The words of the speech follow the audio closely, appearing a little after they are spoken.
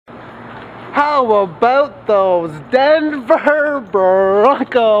How about those Denver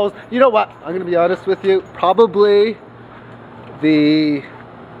Broncos? You know what? I'm going to be honest with you. Probably the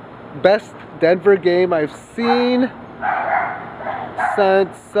best Denver game I've seen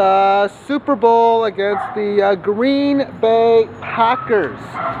since Super Bowl against the Green Bay Packers.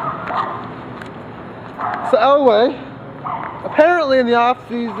 So anyway, apparently in the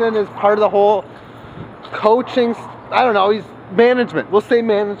offseason is part of the whole coaching, I don't know, he's management. We'll say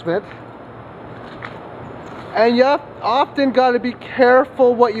management. And you often got to be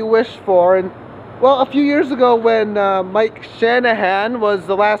careful what you wish for. And well, a few years ago when Mike Shanahan was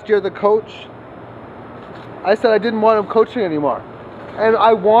the last year of the coach, I said I didn't want him coaching anymore. And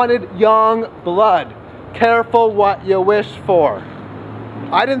I wanted young blood. Careful what you wish for.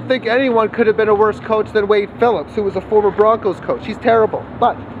 I didn't think anyone could have been a worse coach than Wade Phillips, who was a former Broncos coach. He's terrible.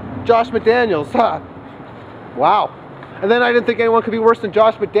 But Josh McDaniels, wow. And then I didn't think anyone could be worse than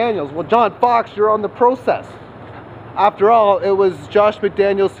Josh McDaniels. Well, John Fox, you're on the process. After all, it was Josh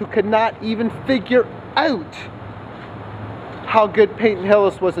McDaniels who could not even figure out how good Peyton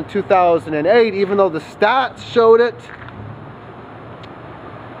Hillis was in 2008, even though the stats showed it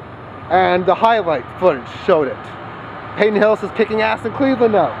and the highlight footage showed it. Peyton Hillis is kicking ass in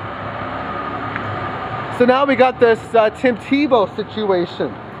Cleveland now. So now we got this Tim Tebow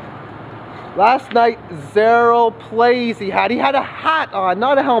situation. Last night, 0 plays he had. He had a hat on,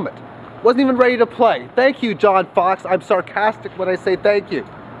 not a helmet. Wasn't even ready to play. Thank you, John Fox. I'm sarcastic when I say thank you.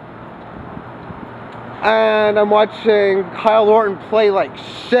 And I'm watching Kyle Orton play like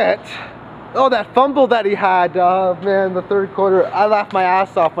shit. Oh, that fumble that he had, man, the third quarter. I laughed my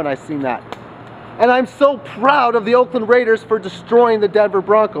ass off when I seen that. And I'm so proud of the Oakland Raiders for destroying the Denver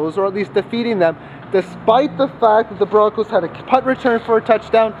Broncos, or at least defeating them, despite the fact that the Broncos had a punt return for a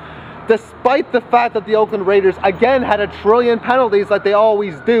touchdown, despite the fact that the Oakland Raiders, again, had a trillion penalties like they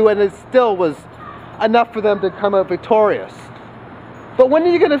always do, and it still was enough for them to come out victorious. But when are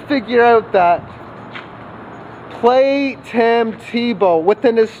you going to figure out that play Tim Tebow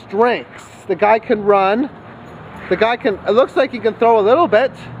within his strengths? The guy can run. The guy can, it looks like he can throw a little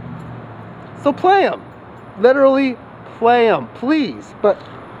bit. So play him. Literally play him, please. But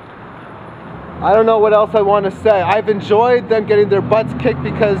I don't know what else I want to say. I've enjoyed them getting their butts kicked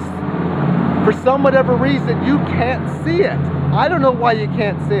because for some whatever reason you can't see it. I don't know why you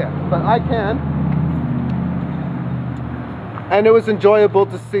can't see it, but I can. And it was enjoyable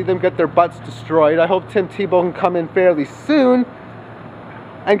to see them get their butts destroyed. I hope Tim Tebow can come in fairly soon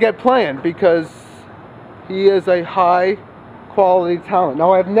and get playing, because he is a high quality talent.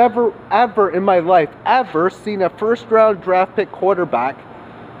 Now, I've never ever in my life ever seen a first round draft pick quarterback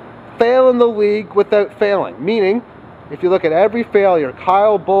fail in the league without failing. Meaning, if you look at every failure,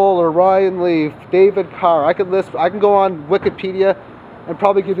 Kyle Bowler, Ryan Leaf, David Carr, I can go on Wikipedia and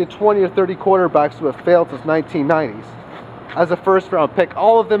probably give you 20 or 30 quarterbacks who have failed since 1990s as a first round pick.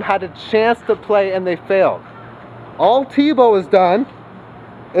 All of them had a chance to play and they failed. All Tebow has done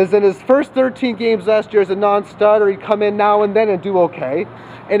is in his first 13 games last year as a non-starter, he'd come in now and then and do okay.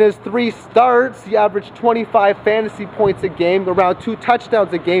 In his 3 starts, he averaged 25 fantasy points a game, around 2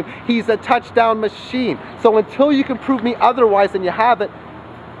 touchdowns a game. He's a touchdown machine. So until you can prove me otherwise and you haven't,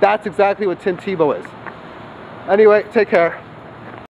 that's exactly what Tim Tebow is. Anyway, take care.